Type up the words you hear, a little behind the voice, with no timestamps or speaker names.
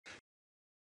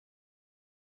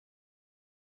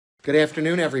Good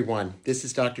afternoon, everyone. This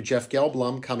is Dr. Jeff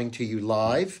Gelblum coming to you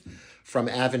live from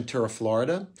Aventura,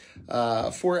 Florida,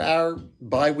 for our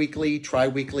bi-weekly,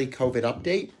 tri-weekly COVID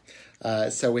update.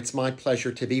 So it's my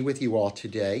pleasure to be with you all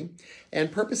today.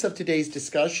 And purpose of today's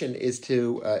discussion is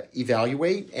to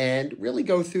evaluate and really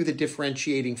go through the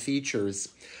differentiating features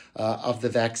of the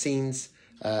vaccines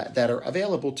that are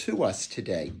available to us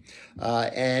today.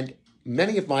 And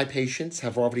many of my patients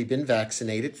have already been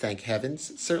vaccinated, thank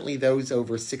heavens. Certainly those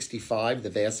over 65, the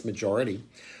vast majority,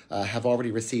 have already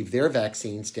received their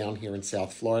vaccines down here in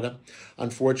South Florida.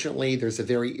 Unfortunately, there's a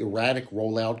very erratic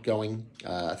rollout going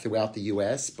throughout the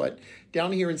U.S., but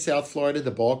down here in South Florida,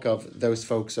 the bulk of those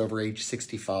folks over age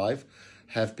 65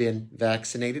 have been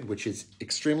vaccinated, which is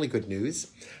extremely good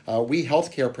news. We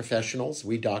healthcare professionals,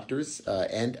 we doctors,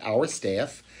 and our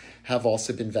staff have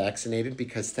also been vaccinated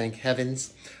because, thank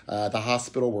heavens, the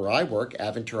hospital where I work,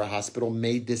 Aventura Hospital,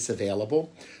 made this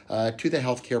available to the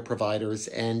healthcare providers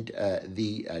and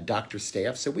the doctor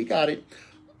staff. So we got it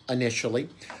initially.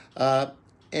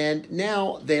 And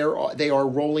now they are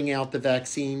rolling out the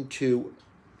vaccine to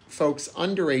folks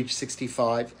under age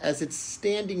 65. As it's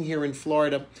standing here in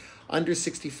Florida, under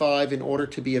 65, in order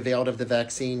to be availed of the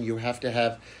vaccine, you have to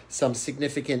have some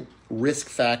significant risk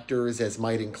factors, as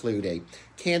might include a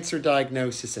cancer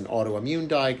diagnosis, an autoimmune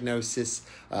diagnosis,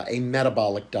 a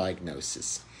metabolic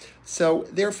diagnosis. So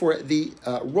therefore, the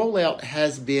rollout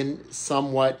has been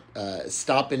somewhat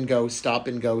stop and go, stop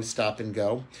and go, stop and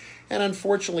go. And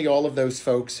unfortunately, all of those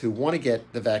folks who want to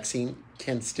get the vaccine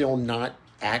can still not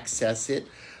access it.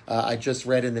 I just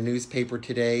read in the newspaper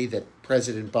today that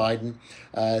President Biden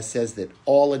says that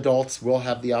all adults will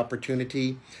have the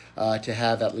opportunity to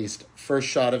have at least first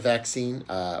shot of vaccine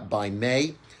by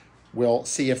May. We'll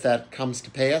see if that comes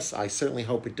to pass. I certainly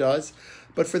hope it does.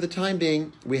 But for the time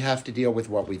being, we have to deal with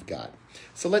what we've got.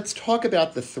 So let's talk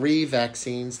about the three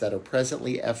vaccines that are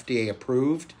presently FDA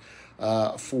approved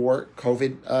for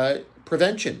COVID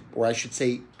prevention, or I should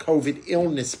say COVID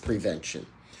illness prevention.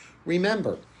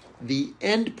 Remember, the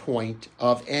end point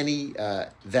of any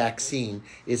vaccine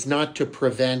is not to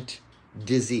prevent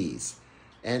disease.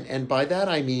 And by that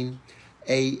I mean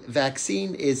a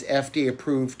vaccine is FDA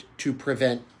approved to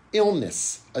prevent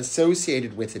illness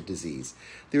associated with a disease.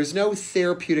 There's no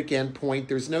therapeutic endpoint.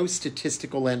 There's no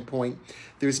statistical endpoint.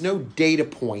 There's no data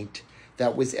point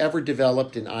that was ever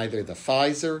developed in either the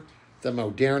Pfizer, the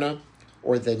Moderna,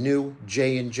 or the new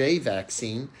J&J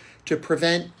vaccine to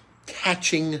prevent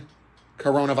catching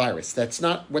coronavirus. That's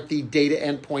not what the data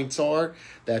endpoints are.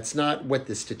 That's not what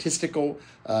the statistical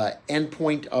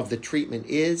endpoint of the treatment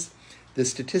is. The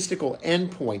statistical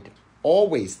endpoint,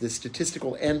 always the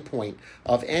statistical endpoint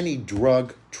of any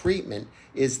drug treatment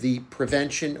is the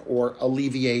prevention or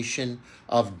alleviation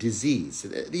of disease.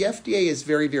 The FDA is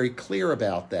very, very clear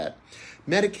about that.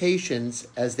 Medications,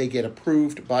 as they get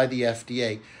approved by the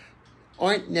FDA,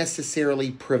 aren't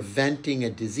necessarily preventing a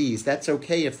disease. That's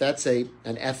okay if that's an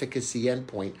efficacy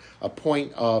endpoint, a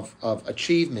point of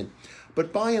achievement.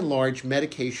 But by and large,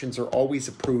 medications are always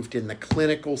approved in the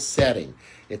clinical setting.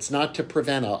 It's not to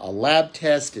prevent a lab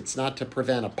test. It's not to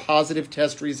prevent a positive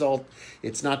test result.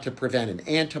 It's not to prevent an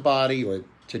antibody or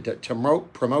to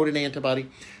promote an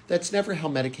antibody. That's never how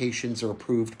medications are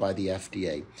approved by the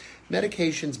FDA.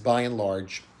 Medications, by and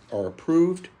large, are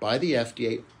approved by the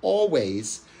FDA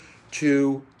always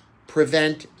to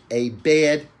prevent a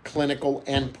bad clinical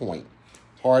endpoint,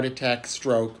 heart attack,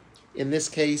 stroke, in this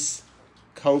case,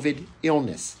 COVID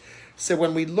illness. So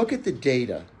when we look at the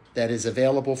data that is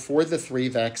available for the three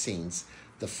vaccines,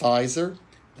 the Pfizer,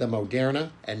 the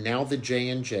Moderna, and now the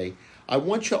J&J, I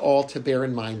want you all to bear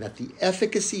in mind that the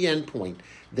efficacy endpoint,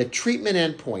 the treatment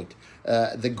endpoint,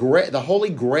 the holy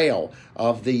grail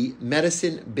of the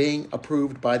medicine being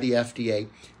approved by the FDA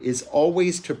is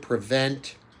always to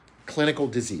prevent clinical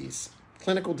disease.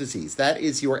 Clinical disease, that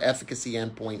is your efficacy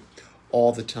endpoint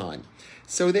all the time.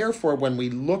 So therefore, when we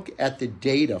look at the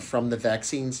data from the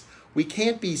vaccines, we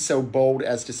can't be so bold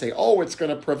as to say, oh, it's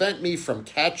going to prevent me from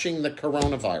catching the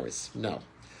coronavirus. No.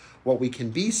 What we can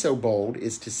be so bold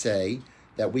is to say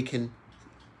that we can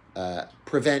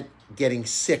prevent getting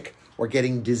sick or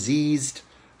getting diseased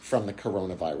from the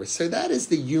coronavirus. So that is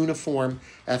the uniform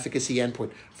efficacy endpoint.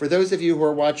 For those of you who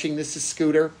are watching, this is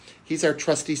Scooter. He's our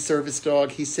trusty service dog.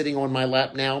 He's sitting on my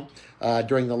lap now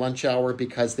during the lunch hour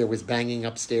because there was banging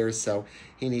upstairs. So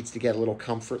he needs to get a little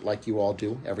comfort like you all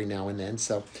do every now and then.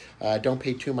 So don't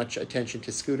pay too much attention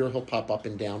to Scooter. He'll pop up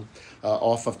and down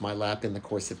off of my lap in the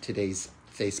course of today's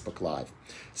Facebook Live.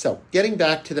 So getting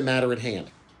back to the matter at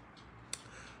hand.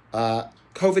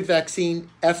 COVID vaccine,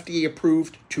 FDA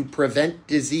approved to prevent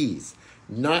disease,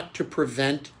 not to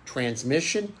prevent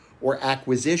transmission or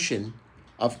acquisition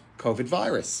of COVID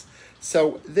virus.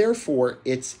 So therefore,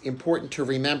 it's important to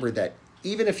remember that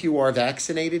even if you are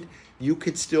vaccinated, you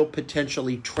could still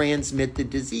potentially transmit the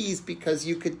disease because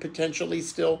you could potentially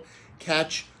still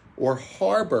catch or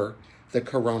harbor the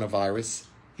coronavirus.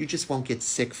 You just won't get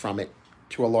sick from it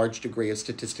to a large degree of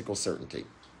statistical certainty.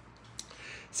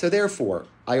 So therefore,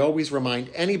 I always remind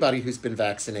anybody who's been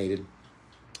vaccinated,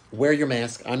 wear your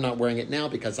mask. I'm not wearing it now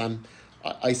because I'm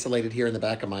isolated here in the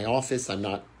back of my office. I'm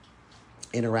not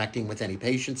interacting with any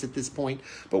patients at this point.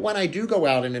 But when I do go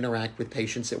out and interact with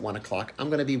patients at 1 o'clock, I'm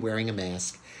going to be wearing a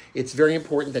mask. It's very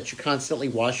important that you constantly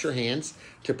wash your hands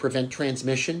to prevent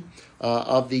transmission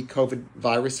of the COVID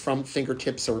virus from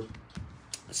fingertips or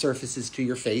surfaces to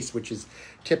your face, which is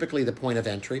typically the point of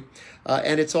entry.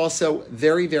 And it's also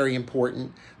very, very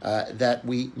important that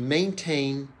we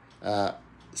maintain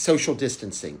social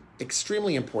distancing.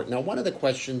 Extremely important. Now, one of the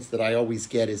questions that I always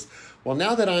get is, well,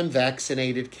 now that I'm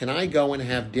vaccinated, can I go and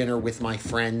have dinner with my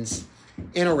friends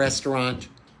in a restaurant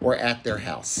or at their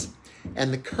house?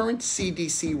 And the current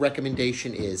CDC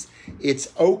recommendation is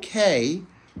it's okay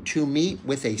to meet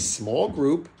with a small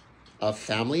group of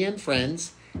family and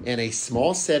friends in a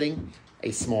small setting,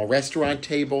 a small restaurant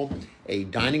table, a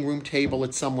dining room table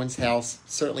at someone's house.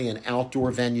 Certainly an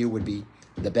outdoor venue would be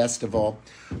the best of all.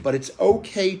 But it's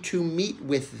okay to meet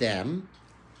with them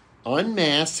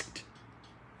unmasked,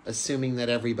 assuming that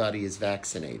everybody is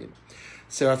vaccinated.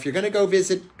 So if you're going to go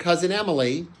visit Cousin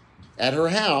Emily at her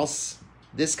house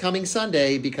this coming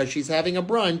Sunday because she's having a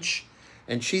brunch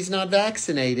and she's not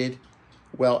vaccinated,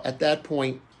 well, at that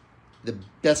point, the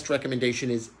best recommendation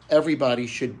is everybody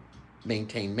should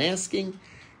maintain masking,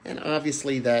 and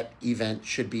obviously that event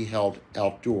should be held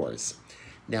outdoors.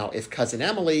 Now, if Cousin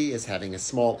Emily is having a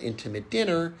small intimate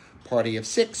dinner, party of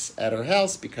 6 at her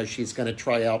house because she's going to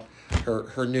try out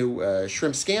her new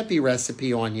shrimp scampi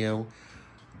recipe on you,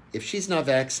 if she's not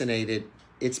vaccinated,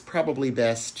 it's probably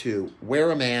best to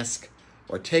wear a mask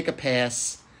or take a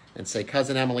pass and say,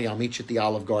 Cousin Emily, I'll meet you at the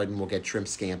Olive Garden. We'll get shrimp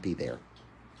scampi there.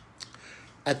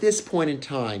 At this point in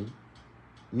time,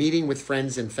 meeting with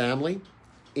friends and family,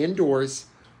 indoors,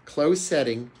 closed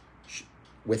setting,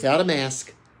 without a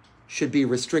mask, should be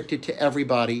restricted to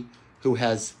everybody who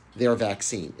has their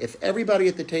vaccine. If everybody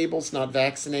at the table's not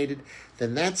vaccinated,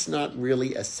 then that's not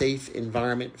really a safe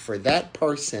environment for that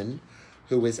person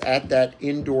who is at that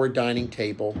indoor dining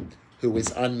table who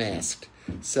is unmasked.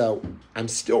 So I'm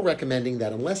still recommending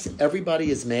that unless everybody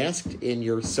is masked in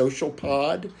your social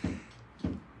pod,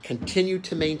 continue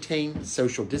to maintain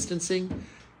social distancing,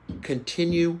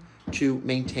 continue to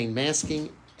maintain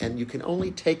masking, and you can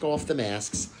only take off the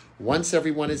masks once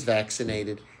everyone is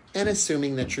vaccinated and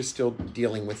assuming that you're still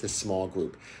dealing with a small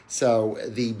group. So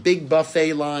the big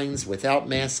buffet lines without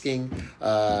masking,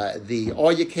 the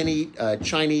all-you-can-eat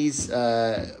Chinese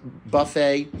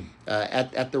buffet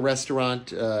at the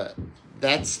restaurant,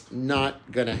 that's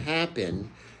not going to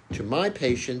happen to my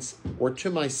patients or to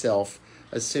myself,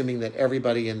 assuming that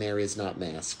everybody in there is not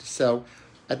masked. So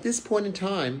at this point in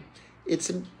time,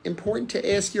 it's important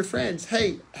to ask your friends,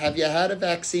 hey, have you had a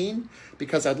vaccine?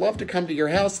 Because I'd love to come to your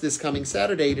house this coming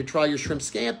Saturday to try your shrimp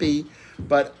scampi,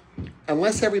 but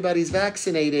unless everybody's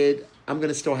vaccinated, I'm going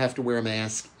to still have to wear a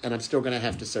mask, and I'm still going to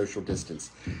have to social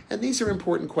distance. And these are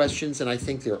important questions, and I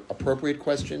think they're appropriate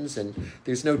questions, and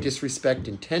there's no disrespect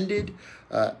intended.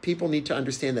 People need to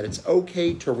understand that it's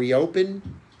okay to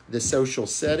reopen the social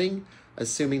setting,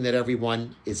 assuming that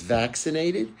everyone is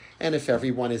vaccinated. And if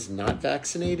everyone is not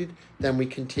vaccinated, then we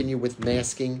continue with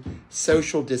masking,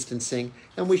 social distancing,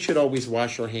 and we should always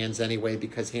wash our hands anyway,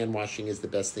 because hand washing is the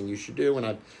best thing you should do. And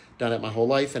I've done it my whole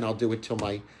life, and I'll do it till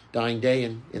my dying day.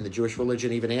 And in the Jewish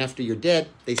religion, even after you're dead,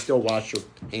 they still wash your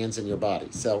hands and your body.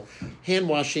 So hand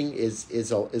washing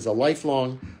is a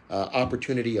lifelong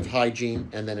opportunity of hygiene,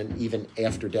 and then an even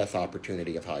after death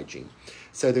opportunity of hygiene.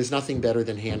 So there's nothing better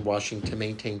than hand washing to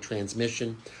maintain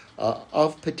transmission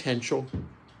of potential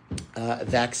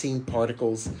vaccine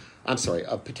particles,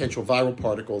 of potential viral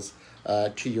particles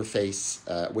to your face,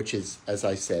 which is, as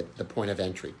I said, the point of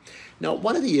entry. Now,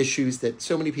 one of the issues that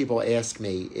so many people ask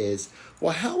me is,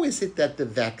 well, how is it that the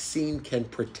vaccine can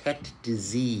protect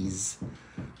disease,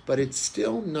 but it's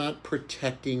still not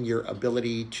protecting your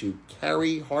ability to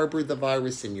harbor the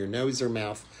virus in your nose or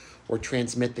mouth, or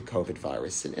transmit the COVID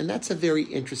virus? And that's a very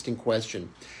interesting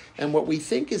question. And what we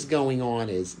think is going on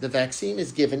is the vaccine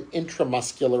is given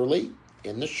intramuscularly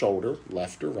in the shoulder,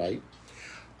 left or right.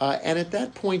 And at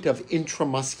that point of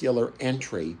intramuscular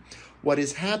entry, what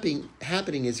is happening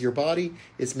is your body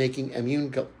is making immune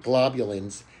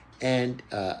globulins and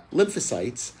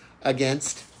lymphocytes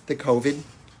against the COVID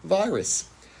virus.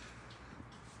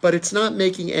 but it's not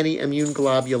making any immune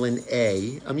globulin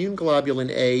A. Immune globulin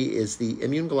A is the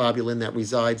immune globulin that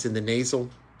resides in the nasal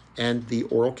and the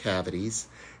oral cavities,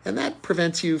 and that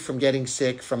prevents you from getting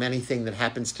sick from anything that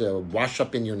happens to wash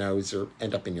up in your nose or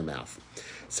end up in your mouth.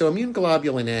 So immune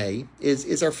globulin A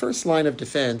is our first line of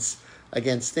defense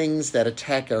against things that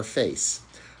attack our face.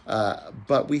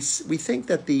 But we think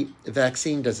that the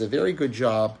vaccine does a very good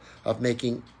job of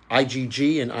making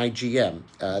IgG and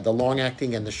IgM, the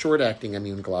long-acting and the short-acting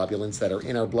immune globulins that are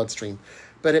in our bloodstream,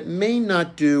 but it may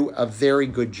not do a very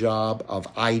good job of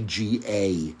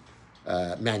IgA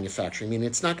manufacturing. I mean,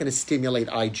 it's not going to stimulate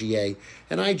IgA,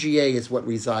 and IgA is what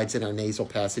resides in our nasal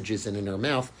passages and in our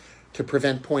mouth to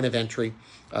prevent point of entry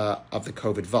of the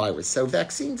COVID virus. So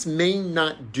vaccines may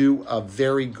not do a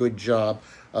very good job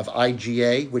of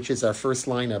IgA, which is our first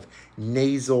line of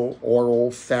nasal,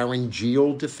 oral,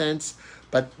 pharyngeal defense,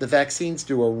 but the vaccines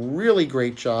do a really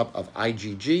great job of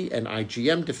IgG and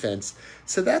IgM defense.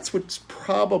 So that's what's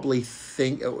probably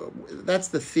that's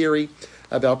the theory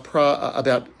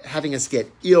about having us get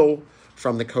ill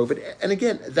from the COVID. And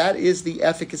again, that is the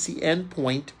efficacy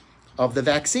endpoint of the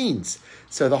vaccines.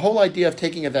 So the whole idea of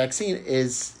taking a vaccine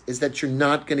is that you're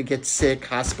not going to get sick,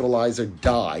 hospitalized, or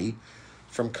die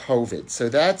from COVID. So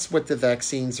that's what the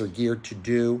vaccines are geared to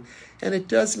do. And it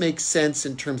does make sense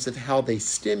in terms of how they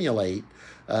stimulate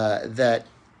that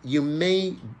you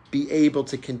may be able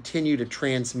to continue to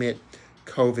transmit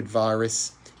COVID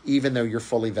virus even though you're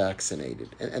fully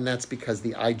vaccinated. And that's because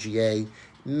the IgA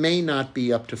may not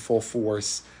be up to full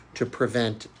force to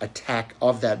prevent attack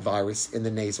of that virus in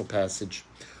the nasal passage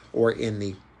or in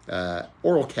the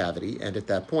oral cavity. And at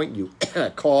that point, you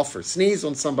cough or sneeze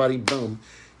on somebody, boom,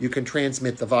 you can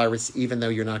transmit the virus even though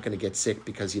you're not going to get sick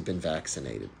because you've been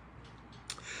vaccinated.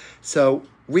 So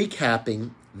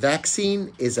recapping,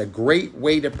 vaccine is a great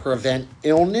way to prevent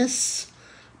illness,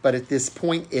 but at this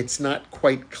point, it's not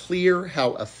quite clear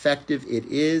how effective it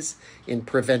is in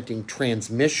preventing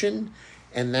transmission,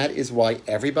 and that is why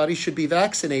everybody should be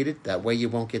vaccinated. That way you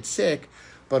won't get sick.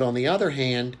 But on the other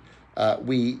hand,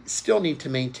 we still need to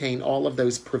maintain all of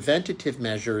those preventative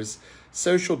measures,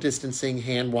 social distancing,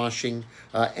 hand washing,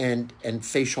 and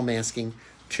facial masking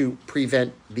to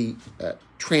prevent the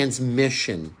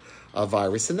transmission of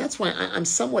virus. And that's why I'm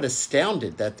somewhat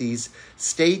astounded that these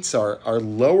states are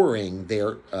lowering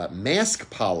their mask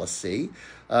policy.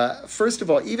 First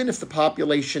of all, even if the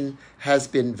population has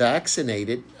been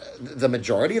vaccinated, the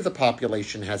majority of the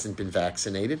population hasn't been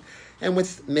vaccinated. And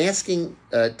with masking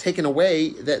taken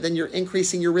away, then you're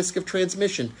increasing your risk of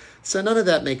transmission. So none of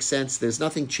that makes sense. There's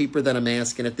nothing cheaper than a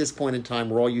mask. And at this point in time,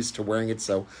 we're all used to wearing it.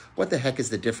 So what the heck is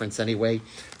the difference anyway?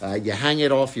 You hang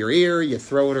it off your ear, you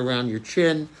throw it around your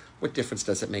chin. What difference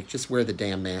does it make? Just wear the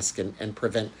damn mask and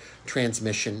prevent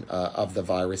transmission of the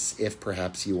virus if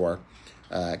perhaps you are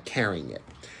carrying it.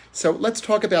 So let's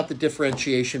talk about the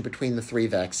differentiation between the three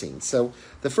vaccines. So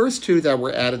the first two that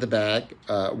were out of the bag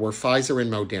were Pfizer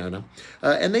and Moderna,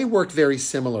 and they work very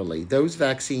similarly. Those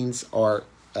vaccines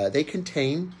they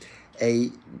contain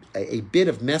a bit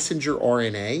of messenger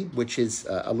RNA, which is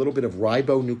a little bit of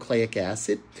ribonucleic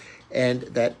acid, and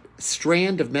that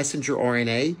strand of messenger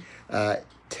RNA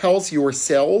tells your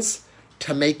cells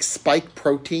to make spike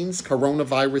proteins,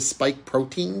 coronavirus spike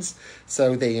proteins.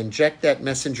 So they inject that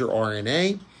messenger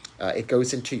RNA. It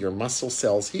goes into your muscle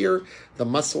cells here. The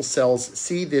muscle cells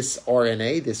see this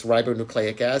RNA, this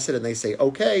ribonucleic acid, and they say,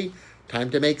 okay, time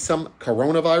to make some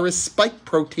coronavirus spike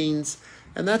proteins.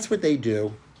 And that's what they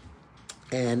do.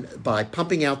 And by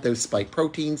pumping out those spike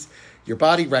proteins, your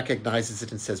body recognizes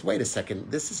it and says, wait a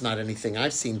second, this is not anything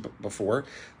I've seen before.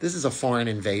 This is a foreign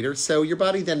invader. So your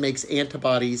body then makes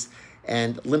antibodies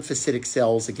and lymphocytic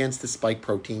cells against the spike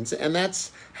proteins. And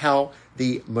that's how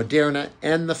the Moderna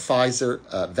and the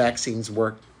Pfizer vaccines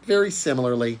work very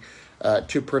similarly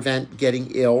to prevent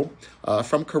getting ill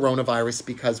from coronavirus,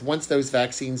 because once those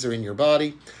vaccines are in your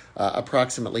body,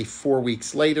 approximately 4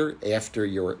 weeks later, after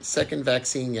your second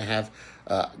vaccine, you have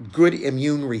good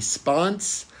immune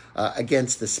response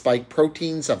against the spike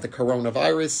proteins of the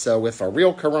coronavirus. So if a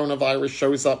real coronavirus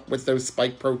shows up with those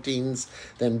spike proteins,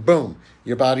 then boom,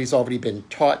 your body's already been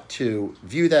taught to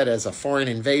view that as a foreign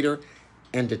invader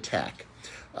and attack.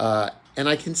 And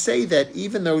I can say that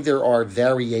even though there are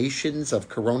variations of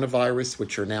coronavirus,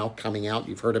 which are now coming out,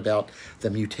 you've heard about the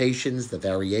mutations, the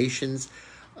variations,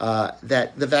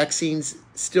 that the vaccines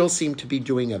still seem to be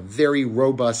doing a very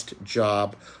robust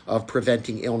job of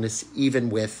preventing illness, even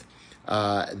with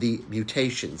the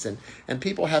mutations. And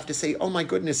people have to say, oh my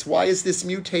goodness, why is this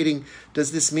mutating?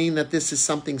 Does this mean that this is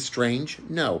something strange?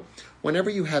 No.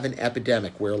 Whenever you have an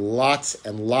epidemic where lots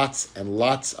and lots and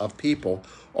lots of people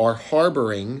are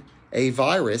harboring a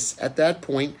virus, at that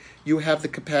point, you have the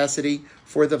capacity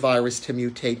for the virus to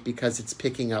mutate because it's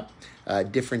picking up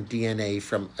different DNA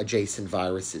from adjacent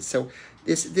viruses. So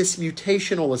this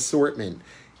mutational assortment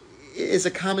is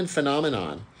a common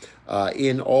phenomenon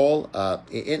in all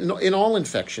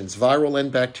infections, viral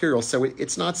and bacterial. So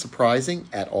it's not surprising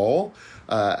at all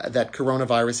that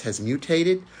coronavirus has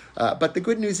mutated. But the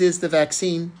good news is the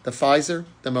vaccine, the Pfizer,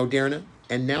 the Moderna,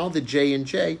 and now the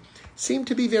J&J seem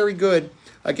to be very good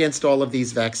against all of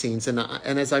these vaccines. And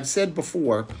as I've said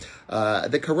before,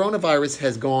 the coronavirus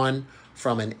has gone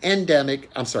from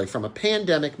a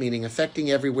pandemic, meaning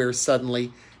affecting everywhere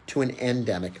suddenly, to an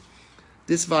endemic.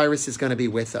 This virus is going to be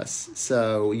with us.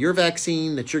 So your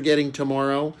vaccine that you're getting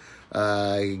tomorrow,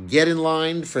 get in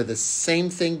line for the same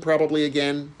thing probably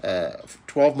again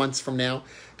 12 months from now,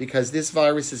 because this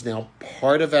virus is now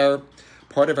part of our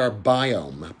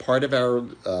biome, part of our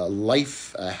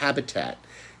life habitat.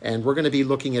 And we're going to be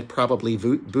looking at probably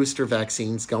booster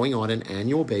vaccines going on an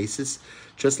annual basis,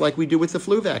 just like we do with the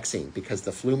flu vaccine, because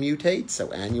the flu mutates.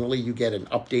 So annually you get an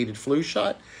updated flu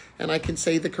shot. And I can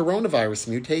say the coronavirus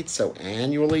mutates. So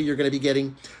annually you're going to be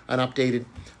getting an updated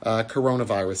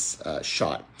coronavirus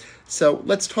shot. So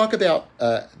let's talk about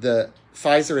the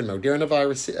Pfizer and Moderna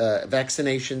virus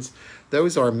vaccinations.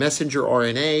 Those are messenger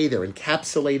RNA. They're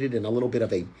encapsulated in a little bit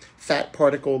of a fat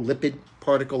particle, lipid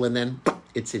particle, and then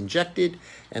it's injected.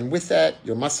 And with that,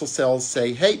 your muscle cells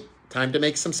say, hey, time to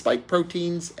make some spike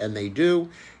proteins, and they do.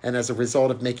 And as a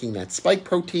result of making that spike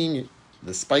protein,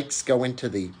 the spikes go into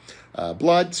the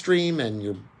bloodstream, and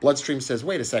your bloodstream says,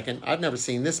 wait a second, I've never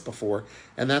seen this before.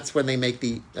 And that's when they make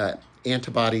the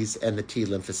antibodies and the T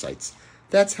lymphocytes.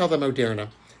 That's how the Moderna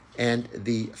and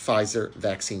the Pfizer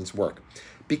vaccines work.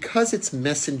 Because it's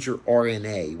messenger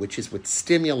RNA, which is what's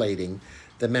stimulating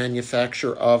the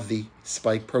manufacture of the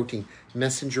spike protein,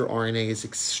 messenger RNA is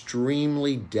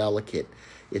extremely delicate.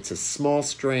 It's a small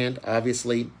strand,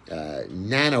 obviously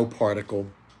nanoparticle.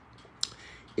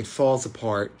 It falls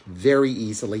apart very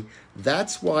easily.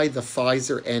 That's why the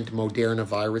Pfizer and Moderna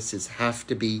viruses have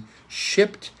to be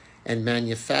shipped and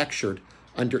manufactured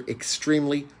under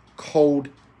extremely cold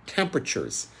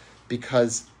temperatures,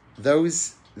 because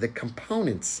the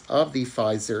components of the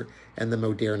Pfizer and the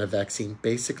Moderna vaccine,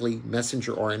 basically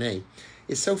messenger RNA,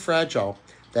 is so fragile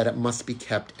that it must be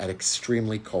kept at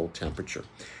extremely cold temperature.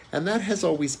 And that has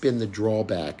always been the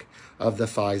drawback of the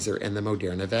Pfizer and the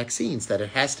Moderna vaccines, that it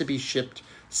has to be shipped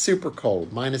super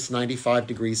cold, minus 95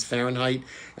 degrees Fahrenheit.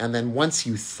 And then once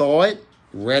you thaw it,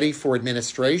 ready for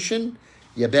administration,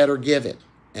 you better give it.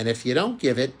 And if you don't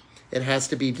give it, it has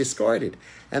to be discarded.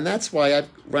 And that's why I've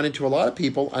run into a lot of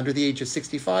people under the age of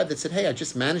 65 that said, hey, I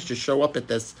just managed to show up at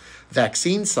this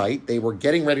vaccine site. They were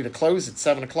getting ready to close at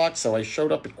 7 o'clock, so I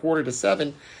showed up at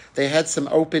 6:45. They had some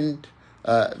open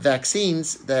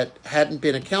vaccines that hadn't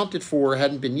been accounted for,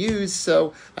 hadn't been used.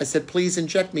 So I said, please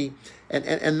inject me.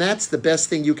 And that's the best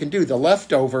thing you can do. The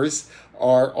leftovers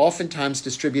are oftentimes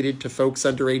distributed to folks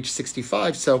under age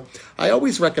 65. So I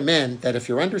always recommend that if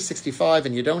you're under 65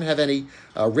 and you don't have any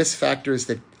risk factors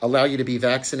that allow you to be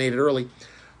vaccinated early,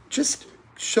 just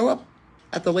show up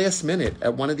at the last minute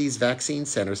at one of these vaccine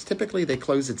centers. Typically they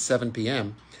close at 7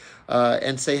 p.m.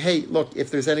 And say, hey, look,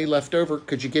 if there's any left over,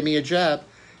 could you give me a jab?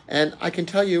 And I can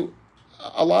tell you,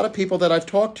 a lot of people that I've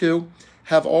talked to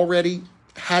have already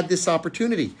had this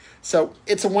opportunity. So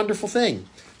it's a wonderful thing.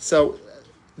 So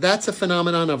that's a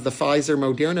phenomenon of the Pfizer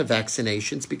Moderna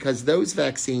vaccinations, because those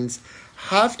vaccines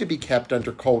have to be kept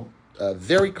under cold,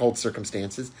 very cold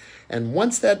circumstances. And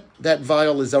once that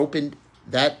vial is opened,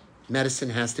 that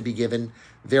medicine has to be given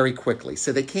very quickly.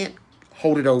 So they can't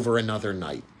hold it over another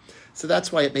night. So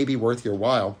that's why it may be worth your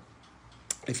while,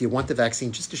 if you want the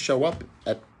vaccine, just to show up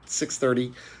at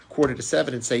 6:30, 6:45,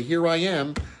 and say, here I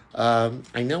am.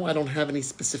 I know I don't have any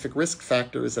specific risk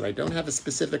factors and I don't have a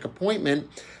specific appointment,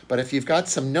 but if you've got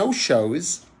some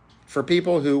no-shows for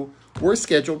people who were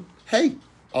scheduled, hey,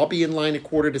 I'll be in line at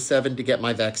 6:45 to get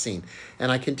my vaccine.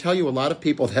 And I can tell you a lot of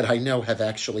people that I know have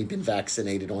actually been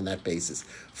vaccinated on that basis,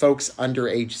 folks under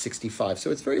age 65.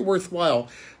 So it's very worthwhile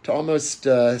to almost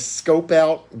scope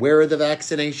out where the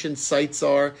vaccination sites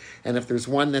are. And if there's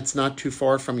one that's not too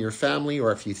far from your family,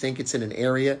 or if you think it's in an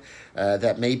area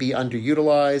that may be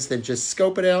underutilized, then just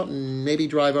scope it out and maybe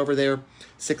drive over there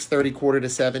 6:30,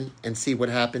 6:45, and see what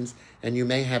happens. And you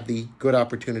may have the good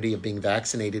opportunity of being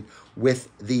vaccinated with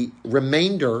the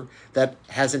remainder that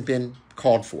hasn't been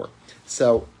called for.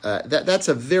 So that's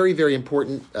a very, very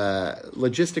important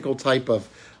logistical type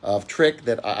of trick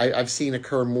that I've seen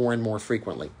occur more and more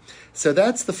frequently. So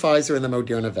that's the Pfizer and the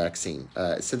Moderna vaccine.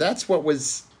 So that's what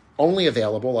was only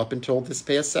available up until this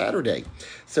past Saturday.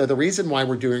 So the reason why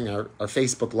we're doing our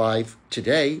Facebook Live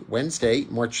today, Wednesday,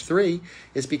 March 3,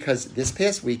 is because this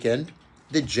past weekend,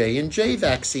 the J&J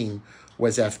vaccine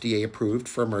was FDA approved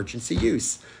for emergency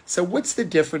use. So what's the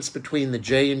difference between the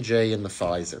J&J and the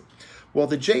Pfizer? Well,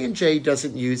 the J&J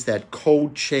doesn't use that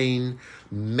cold chain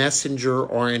messenger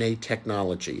RNA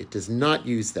technology. It does not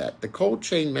use that. The cold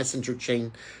chain messenger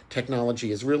chain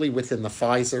technology is really within the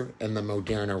Pfizer and the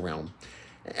Moderna realm.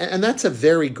 And that's a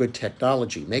very good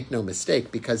technology, make no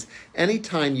mistake, because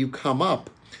anytime you come up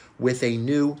with a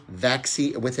new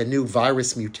vaccine, with a new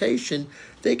virus mutation,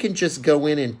 they can just go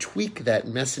in and tweak that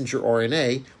messenger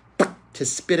RNA to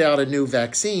spit out a new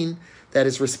vaccine that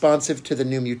is responsive to the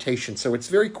new mutation. So it's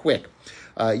very quick.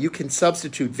 You can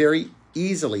substitute very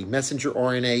easily messenger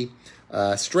RNA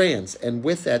strands, and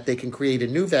with that, they can create a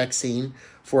new vaccine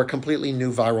for a completely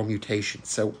new viral mutation.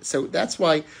 So that's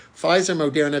why Pfizer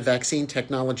Moderna vaccine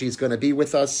technology is going to be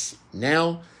with us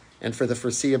now and for the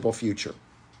foreseeable future.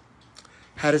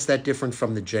 How does that differ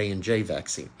from the J&J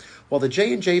vaccine? Well, the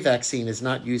J&J vaccine is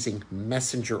not using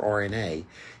messenger RNA.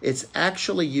 It's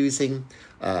actually using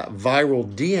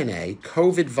viral DNA,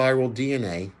 COVID viral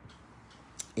DNA,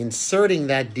 inserting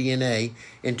that DNA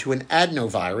into an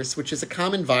adenovirus, which is a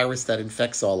common virus that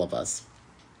infects all of us.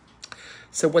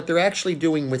 So what they're actually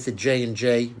doing with the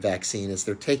J&J vaccine is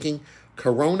they're taking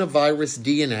coronavirus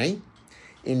DNA,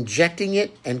 injecting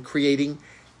it, and creating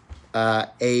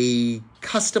a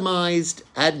customized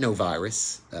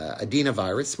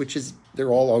adenovirus, which is,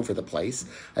 they're all over the place.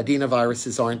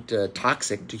 Adenoviruses aren't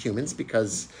toxic to humans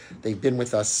because they've been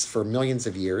with us for millions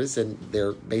of years, and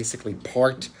they're basically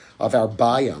part of our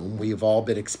biome. We've all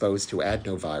been exposed to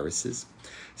adenoviruses.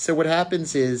 So what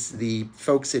happens is the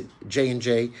folks at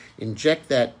J&J inject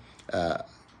that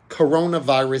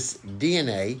coronavirus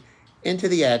DNA into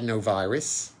the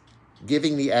adenovirus,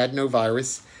 giving the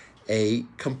adenovirus a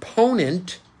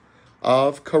component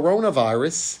of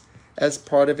coronavirus as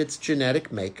part of its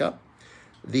genetic makeup.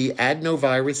 The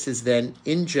adenovirus is then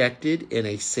injected in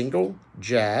a single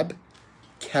jab,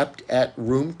 kept at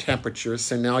room temperature.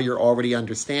 So now you're already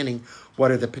understanding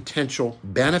what are the potential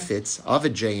benefits of a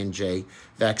J&J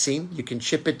vaccine. You can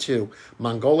ship it to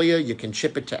Mongolia, you can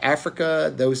ship it to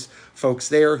Africa. Those folks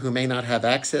there who may not have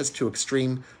access to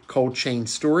extreme cold chain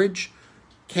storage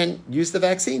can use the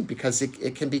vaccine because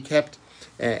it can be kept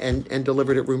and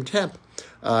delivered at room temp.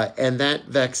 And that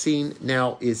vaccine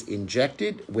now is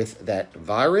injected with that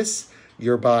virus.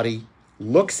 Your body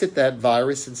looks at that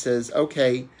virus and says,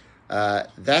 okay,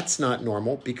 that's not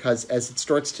normal, because as it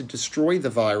starts to destroy the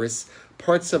virus,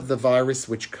 parts of the virus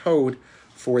which code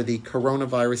for the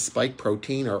coronavirus spike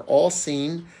protein are all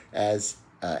seen as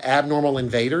abnormal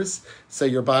invaders. So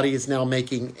your body is now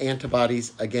making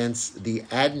antibodies against the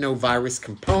adenovirus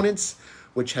components,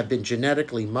 which have been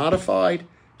genetically modified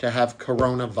to have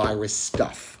coronavirus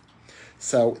stuff.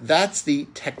 So that's the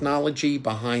technology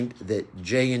behind the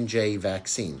J&J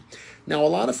vaccine. Now, a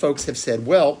lot of folks have said,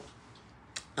 well,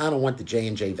 I don't want the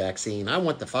J&J vaccine. I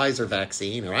want the Pfizer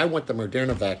vaccine, or I want the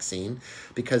Moderna vaccine,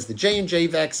 because the J&J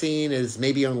vaccine is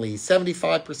maybe only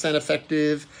 75%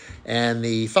 effective, and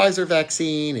the Pfizer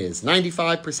vaccine is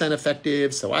 95%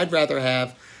 effective. So I'd rather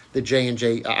have the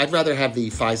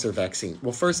Pfizer vaccine.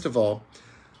 Well, first of all,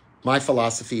 my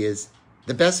philosophy is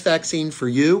the best vaccine for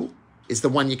you is the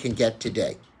one you can get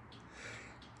today.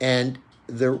 And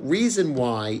the reason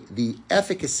why the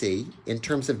efficacy in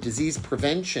terms of disease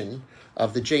prevention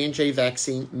of the J&J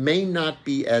vaccine may not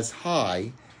be as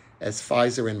high as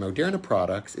Pfizer and Moderna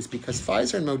products is because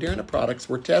Pfizer and Moderna products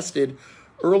were tested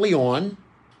early on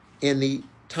in the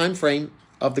time frame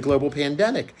of the global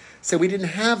pandemic. So we didn't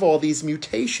have all these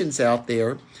mutations out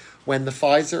there when the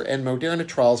Pfizer and Moderna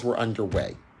trials were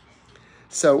underway.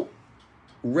 So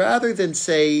rather than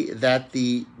say that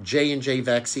the J&J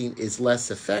vaccine is less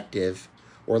effective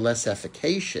or less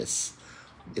efficacious,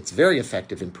 it's very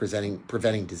effective in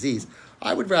preventing disease,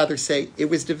 I would rather say it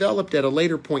was developed at a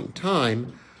later point in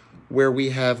time where we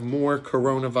have more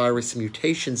coronavirus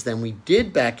mutations than we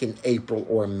did back in April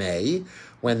or May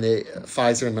when the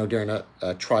Pfizer and Moderna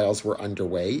trials were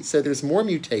underway. So there's more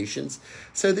mutations.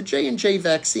 So the J&J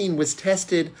vaccine was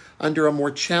tested under a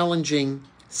more challenging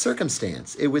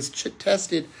circumstance. It was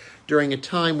tested during a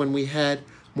time when we had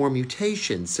more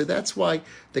mutations. So that's why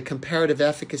the comparative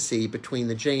efficacy between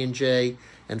the J&J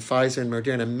and Pfizer and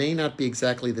Moderna may not be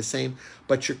exactly the same,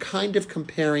 but you're kind of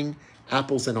comparing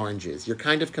apples and oranges. You're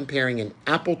kind of comparing an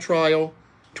apple trial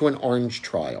to an orange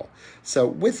trial. So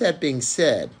with that being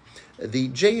said, the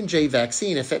J&J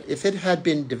vaccine, if it had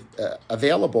been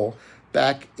available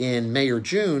back in May or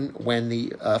June when the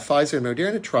Pfizer and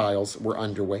Moderna trials were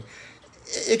underway,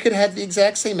 it could have the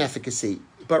exact same efficacy.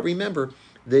 But remember,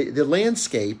 the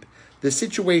landscape, the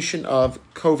situation of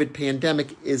COVID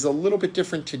pandemic is a little bit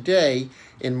different today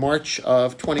in March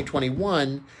of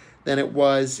 2021 than it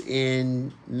was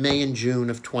in May and June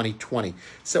of 2020.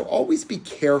 So always be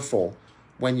careful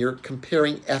when you're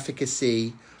comparing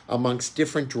efficacy amongst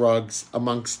different drugs,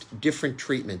 amongst different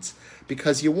treatments,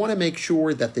 because you want to make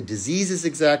sure that the disease is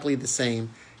exactly the same,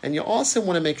 and you also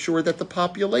want to make sure that the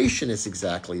population is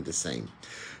exactly the same.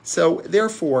 So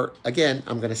therefore, again,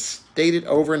 I'm going to state it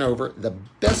over and over, the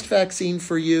best vaccine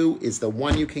for you is the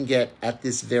one you can get at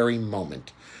this very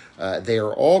moment. They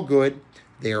are all good.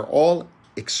 They are all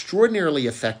extraordinarily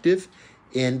effective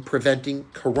in preventing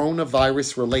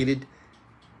coronavirus-related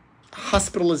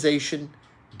hospitalization,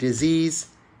 disease,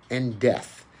 and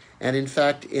death. And in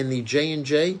fact, in the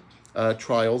J&J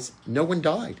trials, no one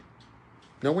died.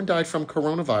 No one died from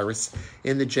coronavirus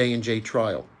in the J&J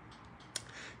trial.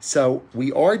 So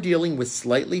we are dealing with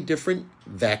slightly different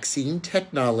vaccine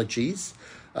technologies.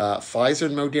 Pfizer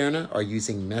and Moderna are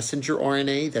using messenger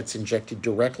RNA that's injected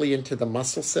directly into the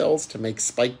muscle cells to make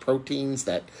spike proteins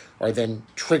that are then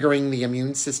triggering the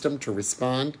immune system to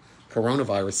respond,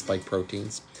 coronavirus spike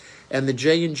proteins. And the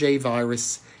J&J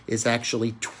virus is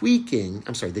actually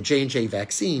the J&J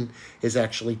vaccine is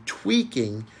actually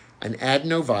tweaking an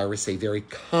adenovirus, a very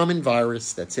common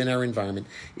virus that's in our environment.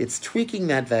 It's tweaking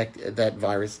that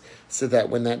virus so that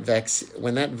when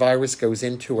that virus goes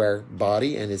into our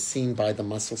body and is seen by the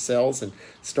muscle cells and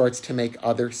starts to make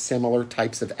other similar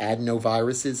types of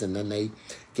adenoviruses, and then they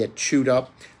get chewed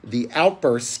up, the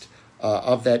outburst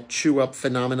of that chew-up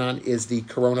phenomenon is the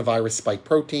coronavirus spike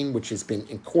protein, which has been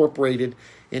incorporated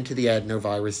into the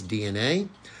adenovirus DNA.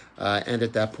 And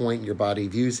at that point, your body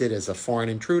views it as a foreign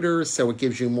intruder, so it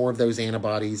gives you more of those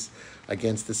antibodies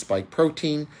against the spike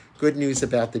protein. Good news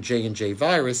about the J&J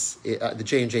virus, the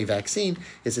J&J vaccine,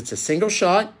 is it's a single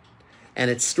shot, and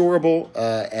it's storable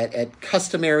at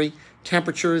customary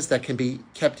temperatures that can be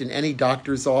kept in any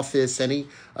doctor's office, any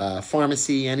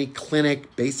pharmacy, any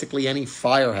clinic, basically any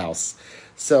firehouse.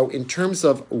 So in terms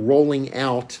of rolling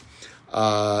out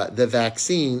the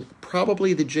vaccine,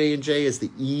 probably the J&J is the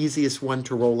easiest one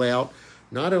to roll out,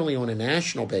 not only on a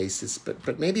national basis,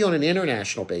 but maybe on an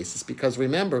international basis. Because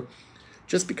remember,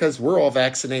 just because we're all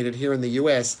vaccinated here in the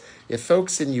U.S., if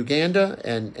folks in Uganda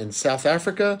and South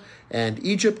Africa and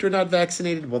Egypt are not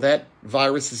vaccinated, well, that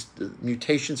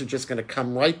mutations are just going to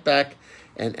come right back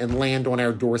and land on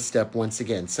our doorstep once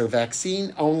again. So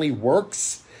vaccine only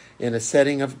works in a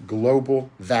setting of global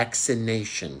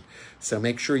vaccination. So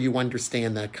make sure you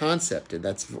understand that concept. And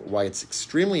that's why it's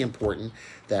extremely important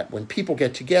that when people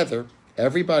get together,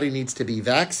 everybody needs to be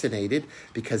vaccinated,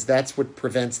 because that's what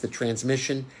prevents the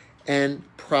transmission and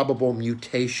probable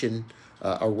mutation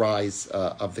arise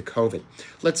of the COVID.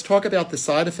 Let's talk about the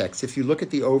side effects. If you look at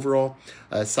the overall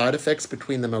side effects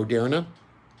between the Moderna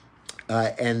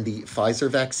and the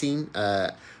Pfizer vaccine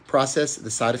process,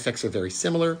 the side effects are very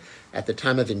similar. At the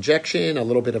time of injection, a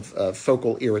little bit of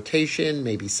focal irritation,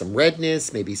 maybe some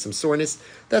redness, maybe some soreness.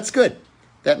 That's good.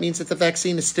 That means that the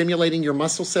vaccine is stimulating your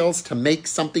muscle cells to make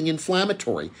something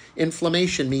inflammatory.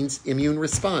 Inflammation means immune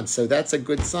response, so that's a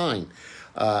good sign.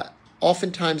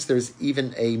 Oftentimes, there's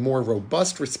even a more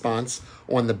robust response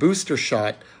on the booster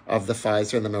shot of the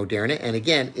Pfizer and the Moderna. And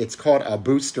again, it's called a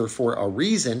booster for a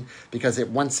reason, because it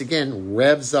once again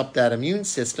revs up that immune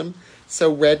system.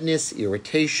 So redness,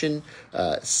 irritation,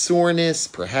 soreness,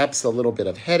 perhaps a little bit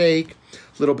of headache,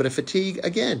 a little bit of fatigue.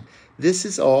 Again, this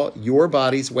is all your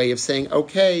body's way of saying,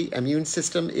 okay, immune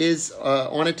system is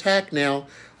on attack now,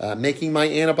 making my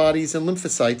antibodies and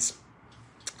lymphocytes.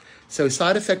 So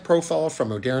side effect profile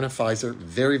from Moderna, Pfizer,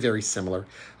 very, very similar.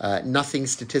 Nothing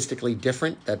statistically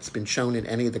different that's been shown in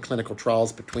any of the clinical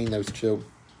trials between those two.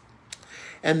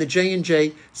 And the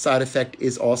J&J side effect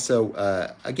is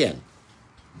also, again,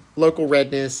 local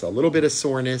redness, a little bit of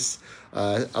soreness,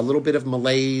 a little bit of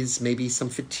malaise, maybe some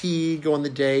fatigue on the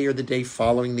day or the day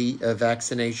following the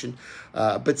vaccination.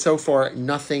 But so far,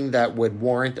 nothing that would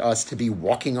warrant us to be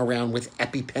walking around with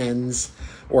EpiPens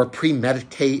or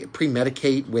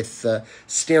pre-medicate with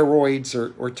steroids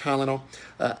or Tylenol.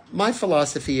 My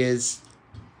philosophy is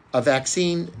a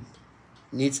vaccine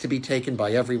needs to be taken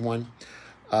by everyone.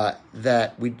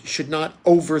 That we should not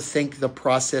overthink the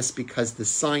process, because the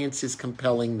science is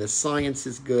compelling, the science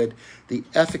is good, the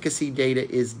efficacy data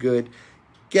is good.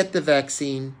 Get the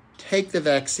vaccine, take the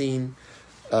vaccine,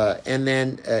 and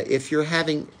then if you're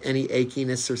having any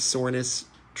achiness or soreness,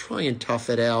 try and tough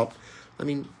it out. I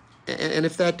mean, And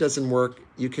if that doesn't work,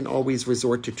 you can always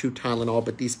resort to 2 Tylenol.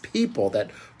 But these people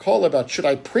that call about, should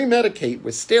I pre-medicate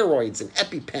with steroids and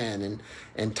EpiPen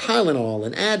and Tylenol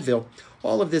and Advil,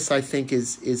 all of this, I think,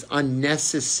 is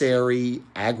unnecessary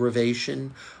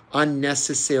aggravation,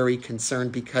 unnecessary concern,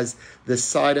 because the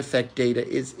side effect data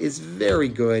is very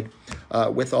good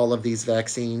with all of these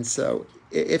vaccines. So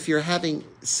if you're having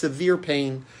severe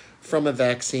pain from a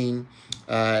vaccine,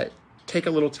 take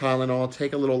a little Tylenol,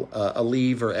 take a little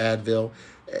Aleve or Advil.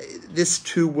 This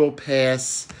too will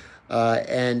pass,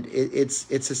 and it's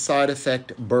a side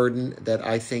effect burden that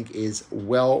I think is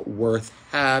well worth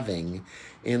having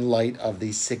in light of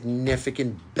the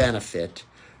significant benefit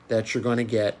that you're going to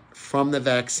get from the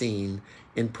vaccine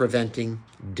in preventing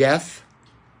death,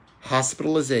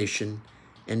 hospitalization,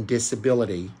 and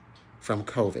disability from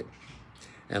COVID.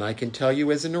 And I can tell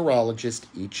you as a neurologist,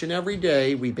 each and every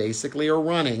day, we basically are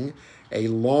running a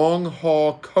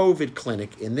long-haul COVID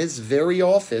clinic in this very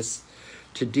office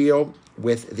to deal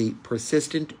with the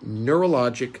persistent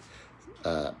neurologic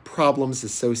problems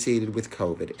associated with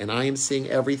COVID. And I am seeing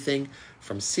everything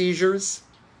from seizures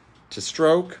to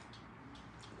stroke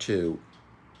to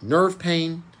nerve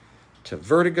pain to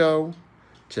vertigo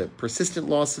to persistent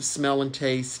loss of smell and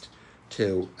taste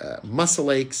to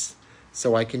muscle aches.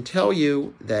 So I can tell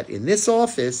you that in this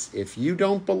office, if you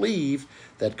don't believe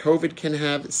that COVID can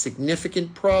have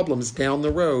significant problems down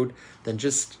the road, then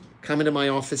just come into my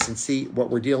office and see what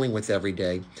we're dealing with every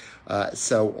day.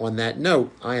 So on that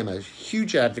note, I am a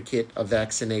huge advocate of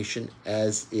vaccination,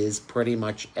 as is pretty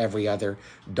much every other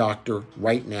doctor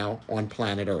right now on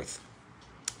planet Earth.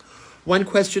 One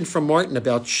question from Martin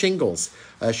about shingles.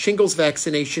 Shingles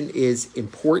vaccination is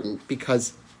important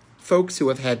because folks who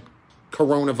have had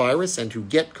coronavirus and who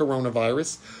get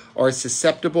coronavirus are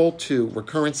susceptible to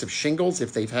recurrence of shingles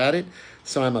if they've had it.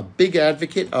 So I'm a big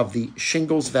advocate of the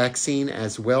shingles vaccine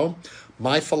as well.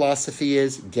 My philosophy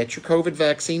is get your COVID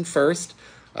vaccine first,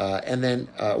 and then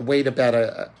wait about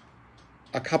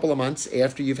a couple of months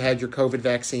after you've had your COVID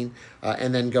vaccine,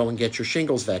 and then go and get your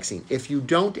shingles vaccine. If you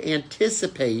don't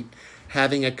anticipate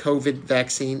having a COVID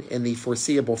vaccine in the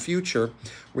foreseeable future,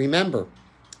 remember,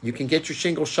 you can get your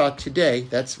shingles shot today.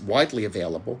 That's widely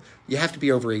available. You have to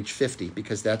be over age 50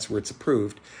 because that's where it's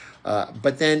approved.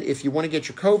 But then if you want to get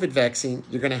your COVID vaccine,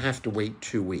 you're going to have to wait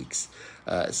 2 weeks.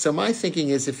 So my thinking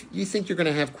is, if you think you're going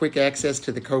to have quick access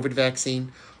to the COVID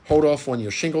vaccine, hold off on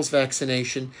your shingles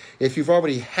vaccination. If you've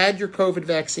already had your COVID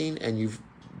vaccine and you've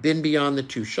been beyond the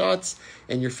 2 shots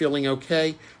and you're feeling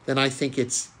okay, then I think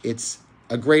it's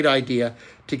a great idea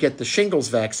to get the shingles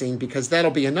vaccine, because that'll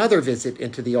be another visit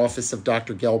into the office of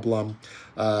Dr. Gelblum.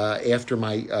 After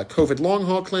my COVID long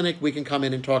haul clinic, we can come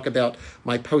in and talk about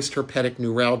my post-herpetic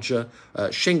neuralgia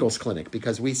shingles clinic,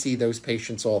 because we see those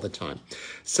patients all the time.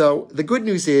 So the good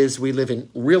news is we live in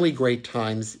really great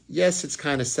times. Yes, it's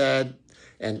kind of sad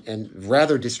and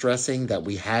rather distressing that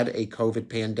we had a COVID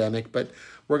pandemic, but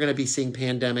we're going to be seeing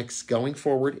pandemics going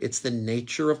forward. It's the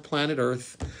nature of planet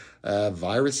Earth.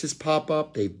 Viruses pop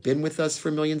up. They've been with us for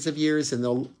millions of years, and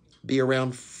they'll be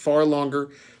around far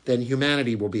longer than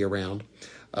humanity will be around.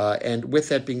 And with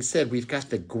that being said, we've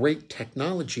got the great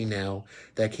technology now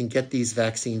that can get these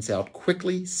vaccines out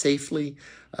quickly, safely,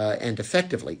 and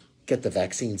effectively. Get the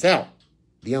vaccines out.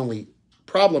 The only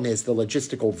problem is the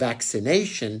logistical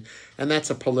vaccination, and that's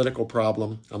a political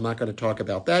problem. I'm not going to talk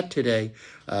about that today,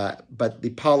 but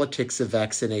the politics of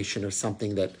vaccination are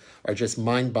something that are just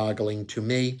mind-boggling to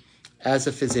me as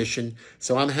a physician.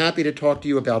 So I'm happy to talk to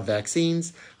you about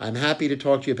vaccines. I'm happy to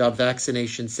talk to you about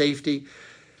vaccination safety,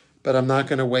 but I'm not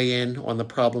going to weigh in on the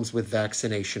problems with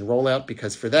vaccination rollout,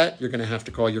 because for that, you're going to have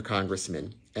to call your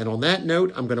congressman. And on that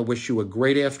note, I'm going to wish you a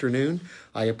great afternoon.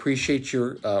 I appreciate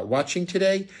your watching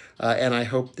today, and I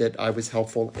hope that I was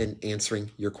helpful in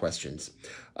answering your questions.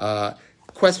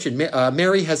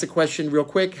 Mary has a question real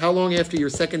quick. How long after your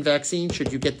second vaccine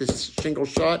should you get this shingles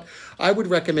shot? I would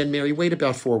recommend, Mary, wait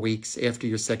about 4 weeks after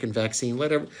your second vaccine.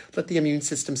 Let the immune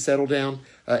system settle down,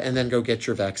 and then go get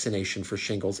your vaccination for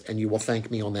shingles, and you will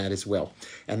thank me on that as well.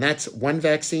 And that's 1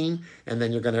 vaccine, and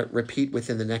then you're going to repeat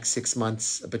within the next 6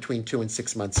 months, between 2 and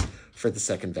 6 months for the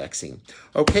second vaccine.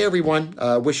 Okay, everyone,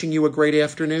 wishing you a great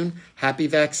afternoon. Happy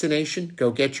vaccination.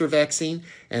 Go get your vaccine,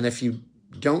 and if you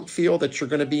don't feel that you're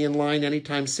going to be in line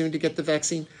anytime soon to get the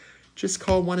vaccine, just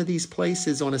call one of these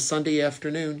places on a Sunday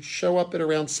afternoon. Show up at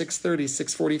around 6:30,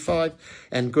 6:45,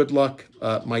 and good luck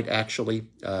might actually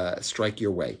strike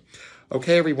your way.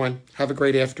 Okay, everyone, have a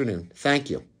great afternoon. Thank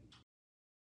you.